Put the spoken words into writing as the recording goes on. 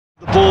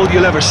ball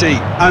you'll ever see,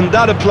 and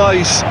that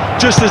applies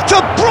just as De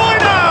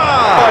Bruyne!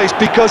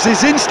 Because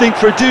his instinct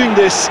for doing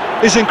this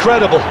is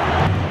incredible.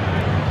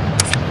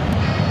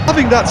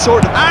 Having that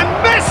sort of... And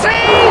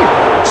Messi!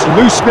 It's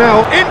loose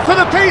now. In for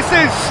the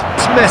pieces!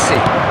 It's Messi.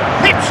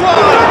 Hits one!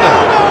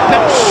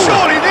 Now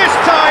surely this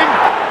time,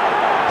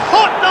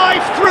 hot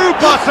knife through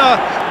butter,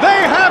 they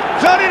have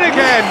done it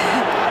again!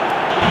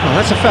 Oh,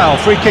 that's a foul.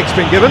 Free kick's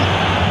been given.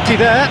 See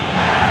there.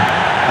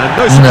 And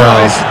no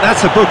surprise,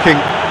 that's a booking.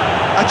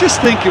 I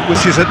just think it was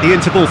at the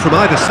interval from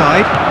either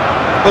side.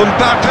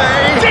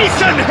 Mbappe!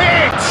 Decent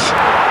hit!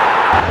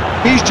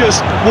 He's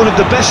just one of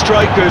the best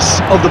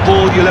strikers of the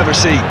ball you'll ever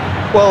see.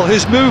 Well,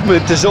 his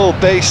movement is all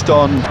based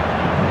on...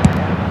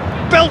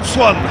 Belts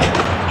one!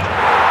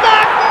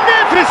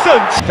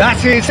 Magnificent!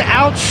 That is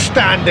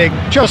outstanding,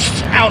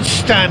 just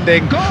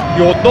outstanding.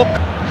 You're not...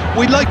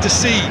 We'd like to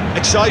see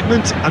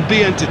excitement and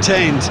be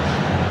entertained.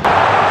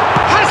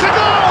 Has a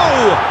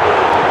go!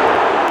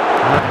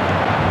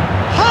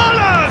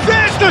 Haaland!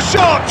 There's the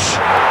shot!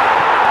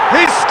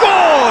 He's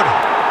scored!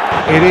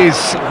 It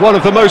is one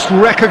of the most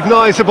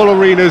recognisable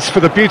arenas for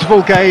the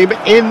beautiful game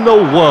in the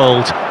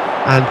world.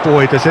 And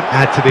boy, does it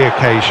add to the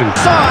occasion.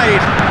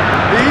 Side!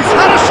 He's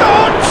had a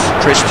shot!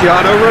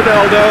 Cristiano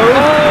Ronaldo.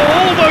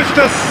 Oh, almost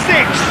a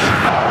sixth!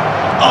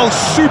 Oh,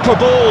 super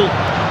ball!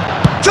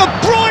 De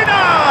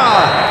Bruyne!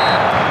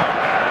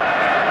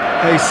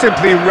 They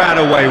simply ran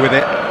away with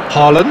it.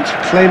 Haaland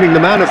claiming the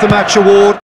Man of the Match award.